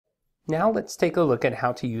Now let's take a look at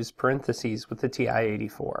how to use parentheses with the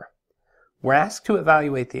TI-84. We're asked to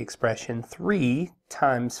evaluate the expression 3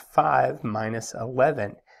 times 5 minus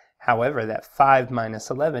 11. However, that 5 minus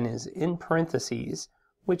 11 is in parentheses,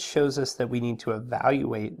 which shows us that we need to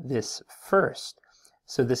evaluate this first.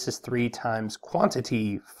 So this is 3 times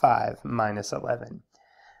quantity 5 minus 11.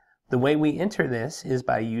 The way we enter this is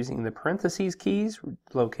by using the parentheses keys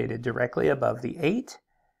located directly above the 8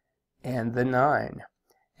 and the 9.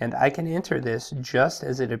 And I can enter this just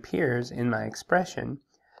as it appears in my expression,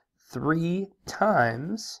 3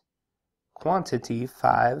 times quantity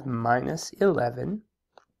 5 minus 11.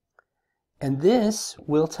 And this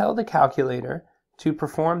will tell the calculator to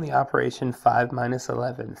perform the operation 5 minus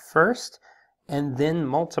 11 first and then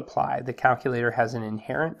multiply. The calculator has an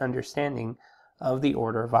inherent understanding of the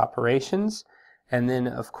order of operations. And then,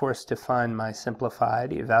 of course, to find my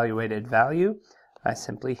simplified evaluated value, I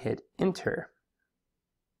simply hit enter.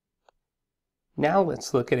 Now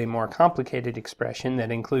let's look at a more complicated expression that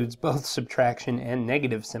includes both subtraction and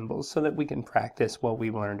negative symbols so that we can practice what we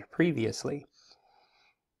learned previously.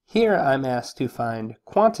 Here I'm asked to find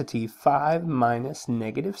quantity 5 minus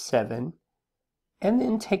negative 7 and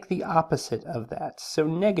then take the opposite of that. So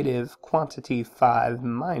negative quantity 5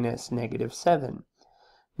 minus negative 7.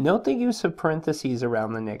 Note the use of parentheses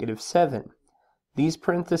around the negative 7. These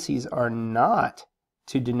parentheses are not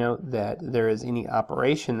to denote that there is any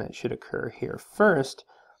operation that should occur here first,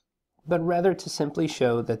 but rather to simply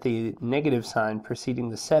show that the negative sign preceding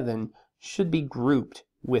the 7 should be grouped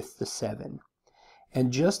with the 7.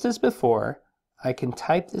 And just as before, I can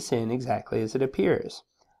type this in exactly as it appears.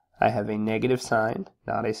 I have a negative sign,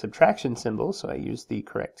 not a subtraction symbol, so I use the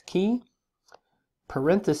correct key,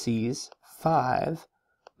 parentheses 5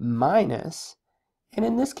 minus, and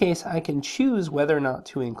in this case I can choose whether or not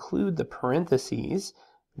to include the parentheses.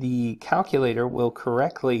 The calculator will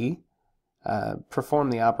correctly perform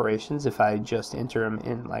the operations if I just enter them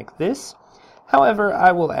in like this. However,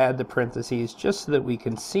 I will add the parentheses just so that we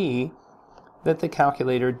can see that the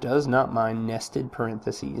calculator does not mind nested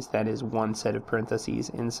parentheses, that is one set of parentheses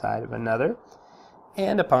inside of another.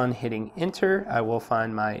 And upon hitting enter, I will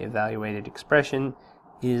find my evaluated expression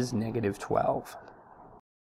is negative 12.